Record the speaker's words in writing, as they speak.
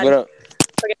What up?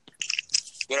 Okay.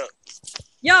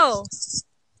 Yo,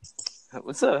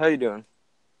 What's up? How you doing?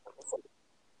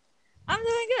 I'm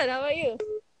doing good. How about you?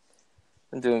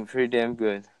 I'm doing pretty damn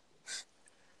good.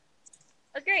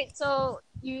 That's great. So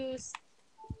you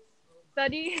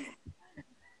study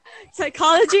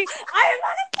psychology? I am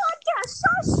on a podcast.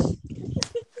 Shush.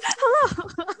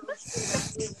 Hello.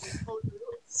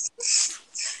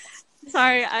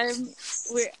 Sorry,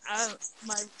 we're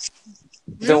my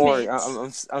Don't worry,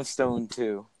 roommate. I'm stoned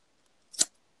too.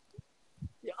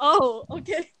 Oh,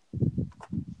 okay.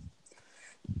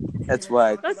 That's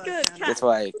why. That's good. That's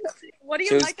why I What do you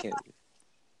chose like about Kansas.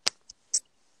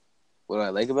 What do I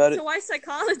like about it? it? So why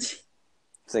psychology?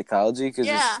 Psychology,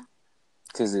 Yeah.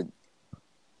 because it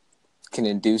can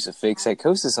induce a fake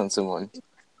psychosis on someone.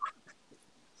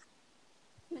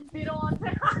 You don't want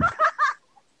to.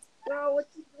 Bro, what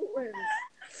you doing?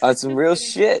 On some real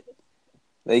shit.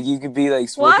 Like you could be like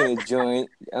smoking a joint.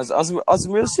 On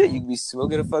some real shit, you could be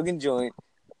smoking a fucking joint,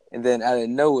 and then out of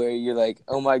nowhere, you're like,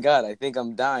 "Oh my god, I think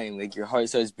I'm dying." Like your heart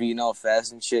starts beating all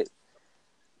fast and shit.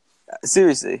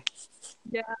 Seriously.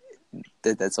 Yeah.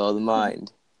 That's all the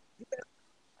mind.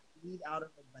 Weed out of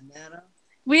a banana.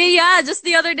 Just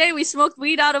the other day we smoked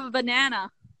weed out of a banana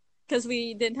because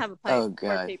we didn't have a pipe Oh or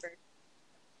god. paper.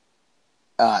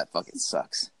 Ah, it fucking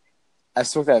sucks. I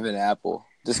smoked out of an apple.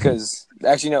 Just because...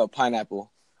 Actually, no, a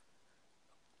pineapple.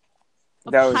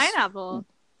 A That was... pineapple.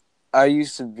 I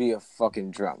used to be a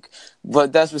fucking drunk.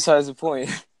 But that's besides the point.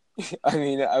 I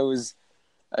mean, I was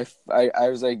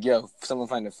like, yo, someone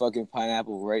find a fucking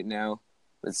pineapple right now.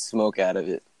 Let's smoke out of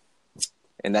it.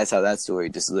 And that's how that story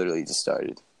literally just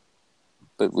started.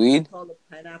 But weed? Called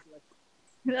a pineapple.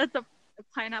 That's a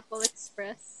pineapple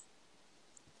express.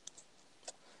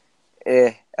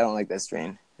 I don't like that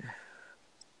strain.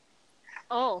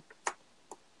 Oh.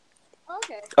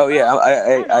 Okay. Oh yeah,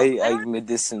 I don't-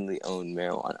 medicinally own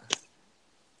marijuana.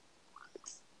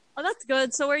 Oh, that's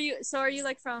good. So are you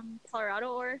like from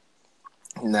Colorado or?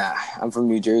 Nah, I'm from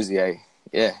New Jersey.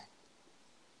 Yeah.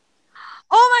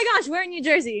 Oh my gosh, we're in New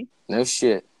Jersey. No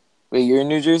shit. Wait, you're in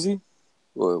New Jersey?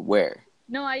 Or where?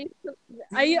 No, I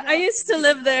used to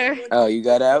live there. Oh, you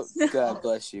got out? God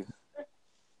bless you.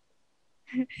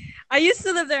 I used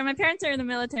to live there. My parents are in the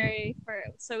military,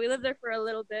 so we lived there for a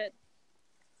little bit.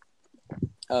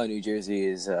 Oh, New Jersey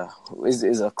is a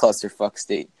clusterfuck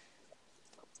state.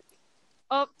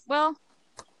 Oh well.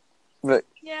 But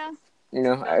Yeah. you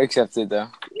know, I accept it though.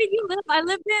 Where did you live? I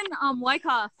lived in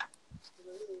Wyckoff.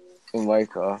 In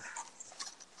Wyckoff.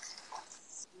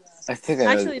 I think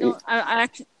I actually don't. I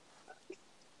actually.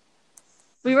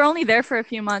 We were only there for a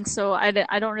few months, so I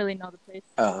don't really know the place.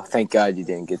 Oh, thank God you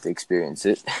didn't get to experience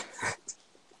it.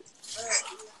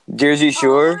 Jersey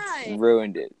Shore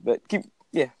ruined it, but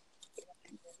yeah.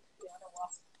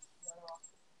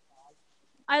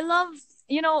 I love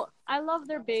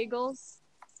their bagels.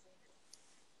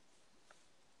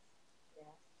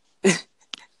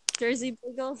 Jersey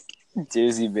bagels.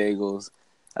 Jersey bagels.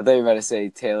 I thought you were about to say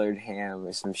tailored ham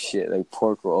or some shit like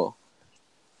pork roll.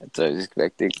 That's what I was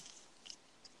expecting.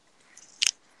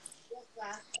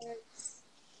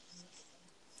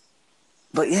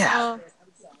 But yeah,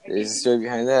 there's a story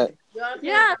behind that.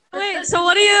 Yeah. Wait. So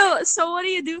what do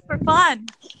you do for fun?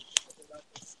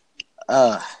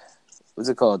 What's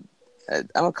it called?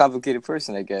 I'm a complicated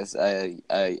person, I guess. I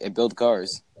build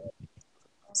cars.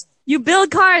 You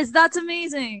build cars. That's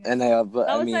amazing. And I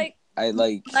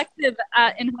elective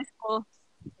in high school.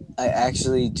 I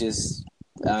actually just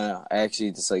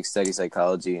like study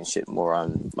psychology and shit more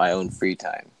on my own free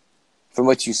time. From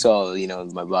what you saw,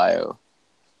 in my bio,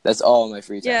 that's all my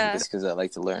free time. Just because I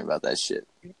like to learn about that shit.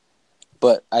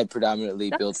 But I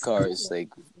predominantly build cars, like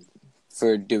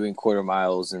for doing quarter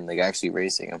miles and like actually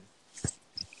racing them.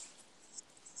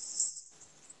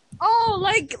 Oh,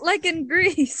 like in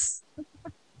Greece.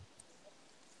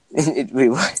 Wait,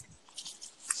 what?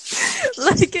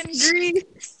 Like in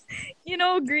Greece. You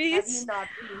know Greece?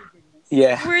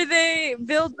 Yeah. Where they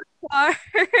build the car.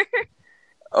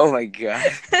 Oh my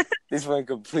god. This went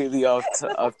completely off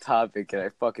topic and I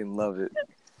fucking love it.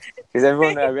 Because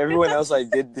everyone else I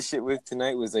did the shit with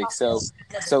tonight was like, so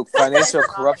financial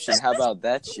corruption, how about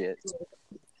that shit?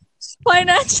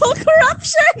 Financial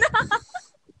corruption?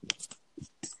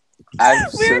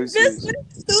 We're business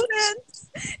students.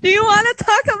 Do you want to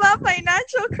talk about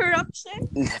financial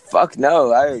corruption? Fuck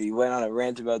no! I already went on a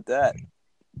rant about that.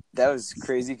 That was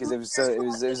crazy because it was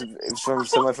from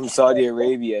someone from Saudi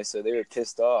Arabia, so they were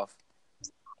pissed off.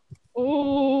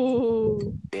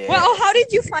 Ooh. Yeah. Well, how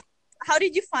did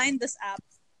you find this app?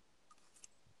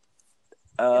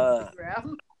 No,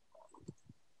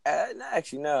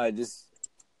 actually, no.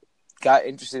 got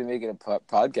interested in making a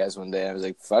podcast one day. I was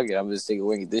like, fuck it, I'm just taking a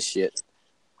wing at this shit.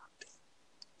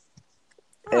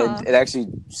 And it actually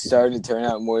started to turn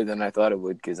out more than I thought it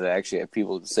would, because I actually have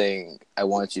people saying, I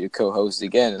want you to co-host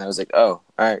again. And I was like, oh,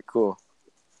 all right, cool.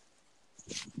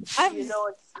 You know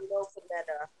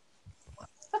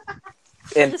Banana.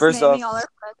 And first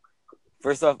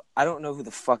off, I don't know who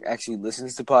the fuck actually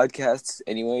listens to podcasts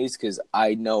anyways, because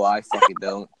I know I fucking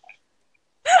don't.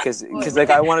 Because like,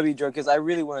 I want to be drunk, because I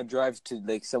really want to drive to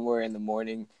like somewhere in the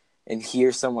morning and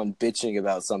hear someone bitching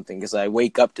about something, because I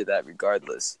wake up to that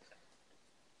regardless.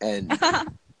 And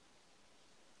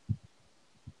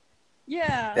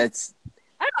yeah, that's,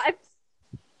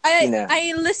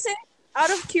 I listen out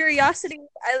of curiosity.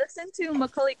 I listen to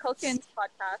Macaulay Culkin's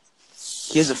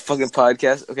podcast. He has a fucking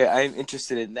podcast? Okay, I am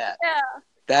interested in that. Yeah.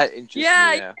 That interests me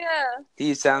now. Yeah.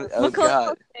 He sounds, oh Macaulay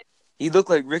god. Culkin. He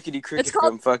looked like Rickety Cricket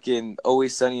from fucking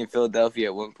Always Sunny in Philadelphia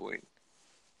at one point.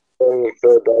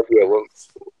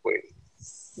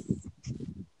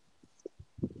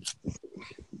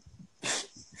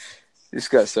 This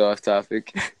got so off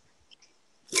topic.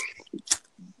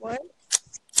 What?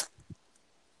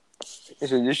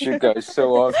 This shit got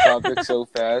so off topic so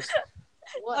fast.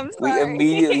 I'm We sorry.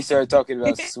 immediately started talking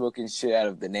about smoking shit out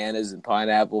of bananas and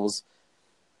pineapples.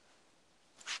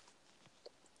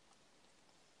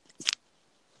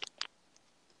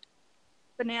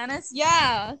 Bananas?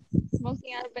 Yeah.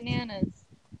 Smoking out of bananas.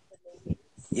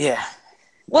 Yeah.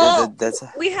 Well, that's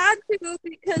we had to,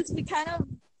 because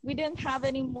we didn't have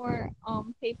any more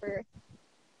paper.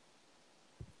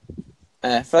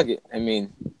 fuck it. I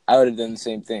mean, I would have done the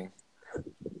same thing.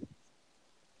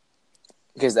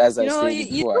 Because as I stated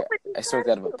before, I smoked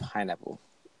out of a pineapple.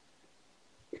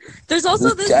 There's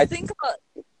also this thing called,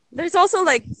 there's also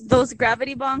like those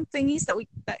gravity bong thingies that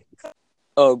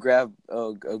grav,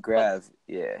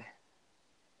 yeah.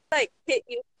 Like hit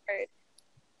you hard.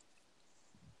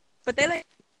 But they like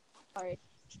hard.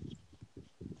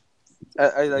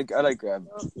 I like grab.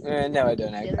 No, I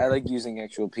don't. I like using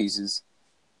actual pieces.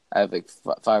 I have like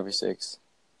 5 or 6.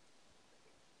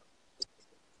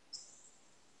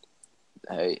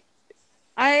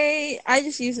 I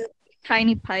just use a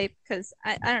tiny pipe, because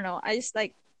I don't know. I just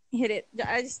like hit it.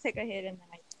 I just take a hit and then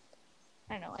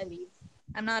I don't know. I leave.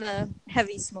 I'm not a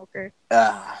heavy smoker.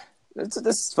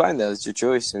 That's fine though. It's your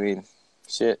choice. I mean,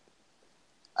 shit.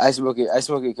 I smoke it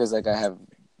because like I have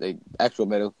like actual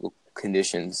medical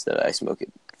conditions that I smoke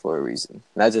it for a reason,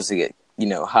 not just to get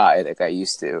high like I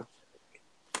used to.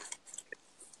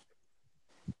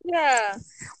 Yeah.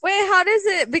 Wait, how does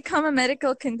it become a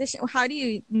medical condition? How do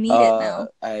you need it now?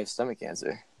 I have stomach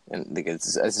cancer, and like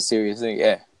it's a serious thing.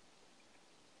 Yeah.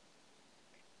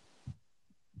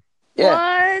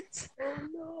 Yeah. What?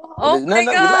 Oh my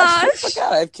gosh! Relax, fuck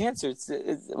out. I have cancer. It's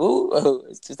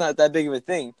just not that big of a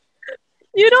thing.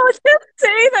 You don't just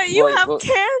say that you have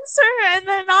cancer and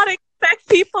then not expect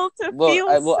people to feel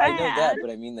sad. I know that,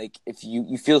 but I mean, like, if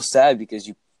you feel sad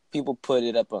because people put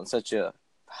it up on such a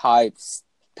high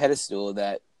pedestal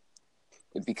that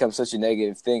it becomes such a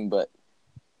negative thing. But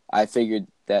I figured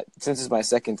that since it's my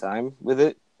second time with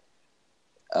it,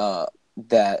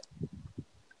 that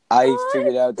I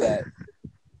figured out that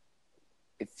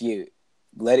if you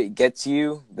let it get to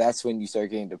you, that's when you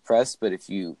start getting depressed. But if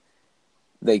you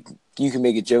you can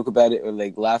make a joke about it or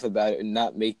like laugh about it and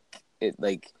not make it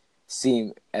like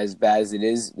seem as bad as it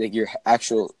is, like your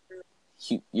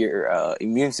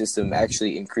immune system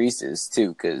actually increases too,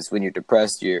 because when you're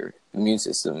depressed, your immune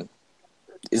system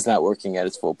is not working at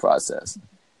its full process.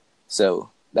 So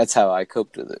that's how I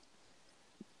coped with it.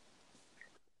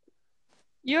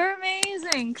 You're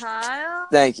amazing, Kyle.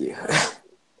 Thank you.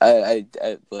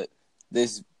 But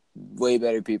there's way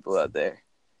better people out there.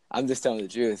 I'm just telling the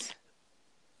truth.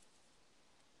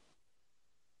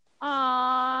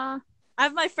 I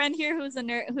have my friend here who's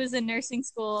in nursing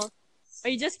school.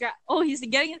 But he's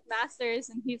getting his master's,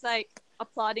 and he's like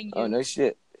applauding you. Oh, no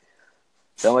shit.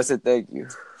 Someone said thank you.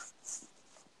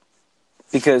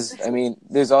 Because I mean,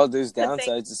 there's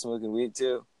downsides to smoking weed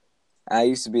too. I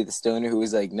used to be the stoner who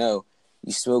was like, no,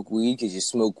 you smoke weed because you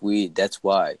smoke weed. That's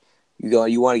why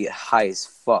you want to get high as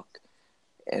fuck.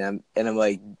 And I'm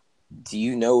like, do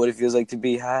you know what it feels like to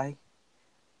be high?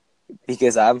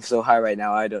 Because I'm so high right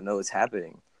now, I don't know what's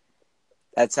happening.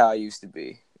 That's how I used to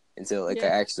be until I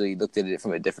actually looked at it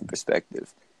from a different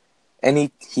perspective.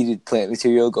 Any heated plant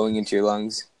material going into your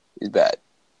lungs is bad,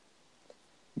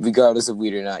 regardless of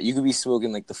weed or not. You could be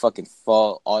smoking like the fucking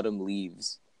fall, autumn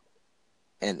leaves,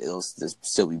 and it'll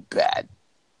still be bad.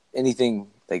 Anything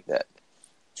like that.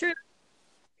 True.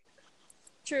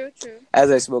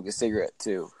 As I smoke a cigarette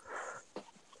too.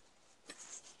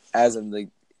 As I'm like,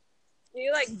 do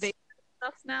you like vape?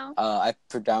 stuff now? I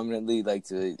predominantly like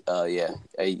to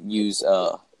I use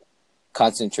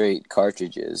concentrate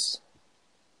cartridges.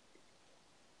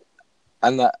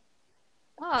 I'm not.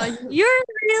 Oh, you're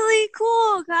really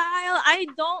cool, Kyle. I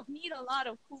don't meet a lot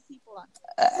of cool people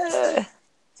on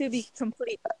to be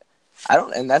complete. I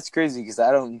don't, and that's crazy because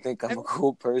I don't think I'm a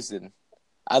cool person.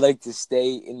 I like to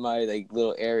stay in my like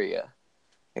little area.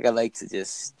 Like I like to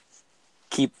just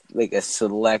keep like a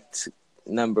select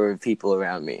number of people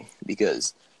around me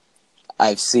because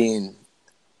I've seen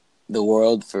the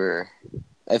world for.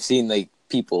 I've seen like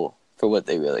people for what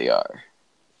they really are.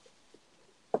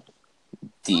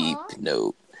 Deep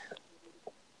note.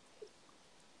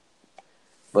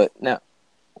 But now,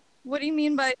 what do you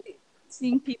mean by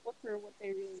seeing people for what they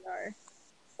really are?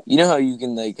 You know how you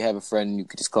can like have a friend and you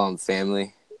could just call them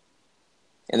family,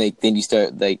 and like then you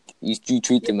start like you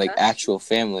treat them like actual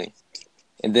family,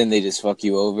 and then they just fuck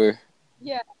you over.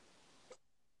 Yeah.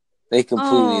 They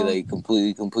completely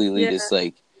just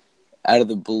like out of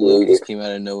the blue just came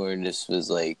out of nowhere and just was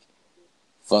like,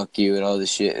 fuck you and all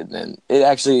this shit, and then it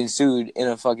actually ensued in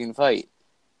a fucking fight.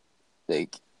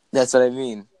 Like that's what I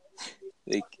mean.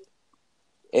 Like,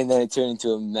 and then it turned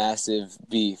into a massive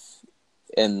beef.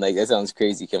 And, like, that sounds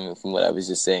crazy coming from what I was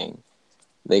just saying.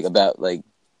 Like, about, like,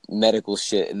 medical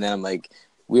shit. And then I'm like,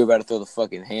 we were about to throw the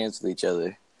fucking hands with each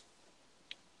other.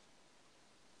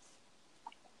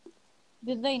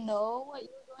 Did they know what you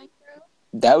were going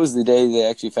through? That was the day they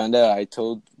actually found out. I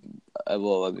told,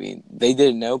 they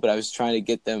didn't know, but I was trying to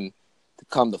get them to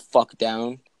calm the fuck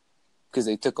down. Because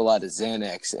they took a lot of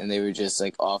Xanax, and they were just,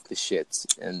 like, off the shits.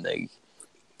 And, like,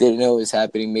 didn't know what was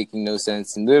happening, making no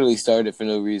sense. And literally started for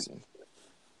no reason.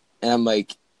 And I'm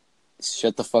like,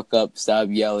 shut the fuck up, stop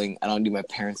yelling. I don't need my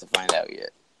parents to find out yet.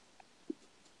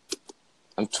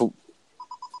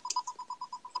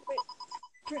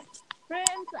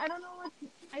 Friends, I don't know what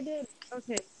I did.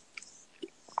 Okay.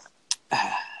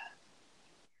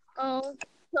 Oh,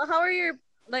 so how are your,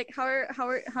 like,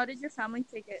 how did your family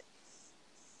take it?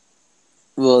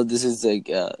 Well, this is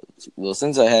like,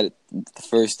 since I had it the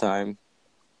first time,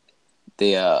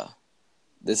 the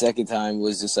second time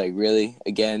was just like, really?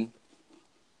 Again?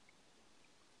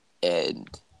 And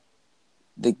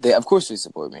they of course they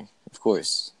support me. Of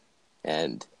course.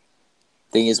 And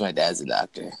thing is, my dad's a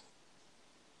doctor.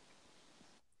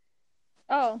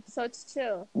 Oh, so it's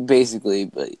chill. Basically,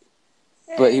 but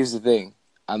here's the thing.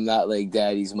 I'm not like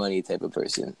daddy's money type of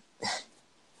person.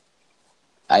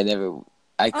 I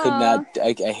could not,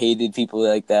 I hated people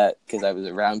like that because I was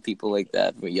around people like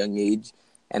that from a young age.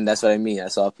 And that's what I mean. I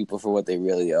saw people for what they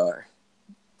really are.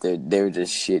 They were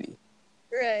just shitty.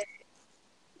 Right.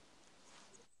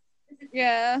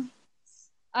 Yeah.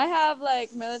 I have,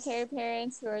 like, military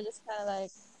parents who are just kind of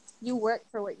like, you work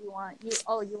for what you want. You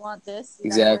want this? You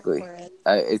Exactly. gotta work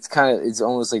for it. It's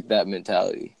almost like that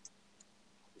mentality.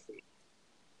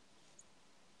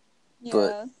 Yeah.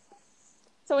 But,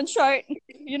 so in short,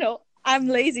 I'm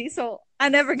lazy, so I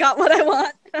never got what I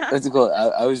want. what's it called?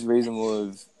 I was raised more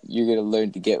of, you're going to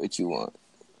learn to get what you want.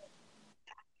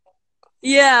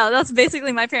 Yeah, that's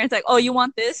basically my parents. Like, oh, you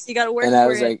want this? You gotta work for it. And I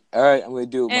was like, all right, I'm going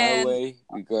to do it my way,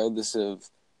 regardless of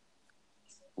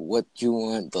what you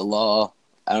want, the law.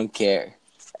 I don't care.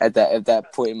 At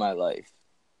that point in my life,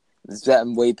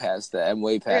 I'm way past that. I'm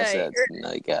way past that.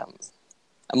 Like,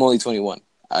 I'm only 21.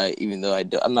 Even though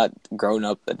I'm not grown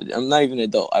up. I'm not even an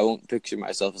adult. I won't picture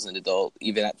myself as an adult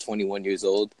even at 21 years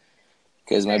old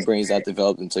because my brain's not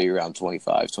developed until you're around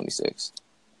 25, 26.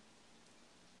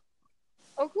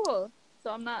 Oh, cool. So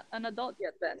I'm not an adult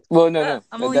yet then. Well, no.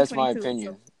 I'm only that's 22, my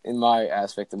opinion in my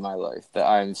aspect of my life that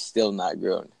I'm still not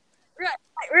grown.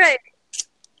 Right.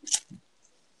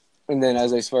 And then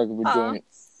as I spark up a joint,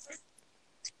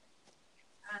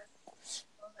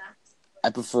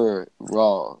 I prefer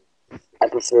raw.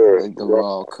 Like the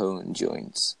raw cone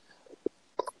joints.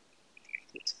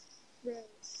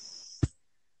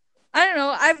 I don't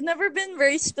know. I've never been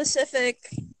very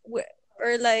specific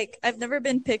or like I've never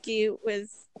been picky with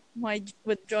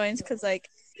joints because like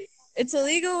it's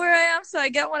illegal where I am, so I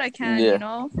get what I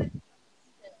can,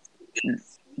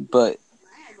 But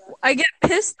I get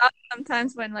pissed off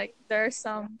sometimes when like there are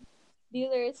some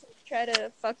dealers who try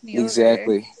to fuck me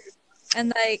over.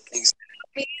 And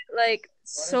like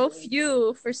so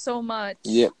few for so much.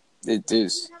 Yep, it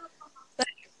is. Like,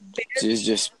 there's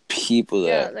just people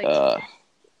that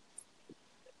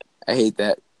I hate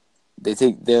that.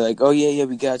 They're like, oh yeah,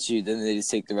 we got you. Then they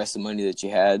just take the rest of the money that you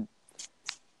had.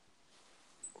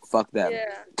 Fuck them.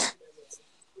 Yeah.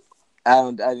 I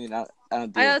don't deal with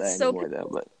that anymore though,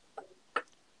 but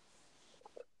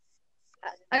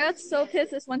I got so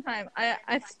pissed this one time.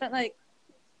 I spent like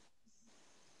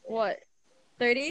 30?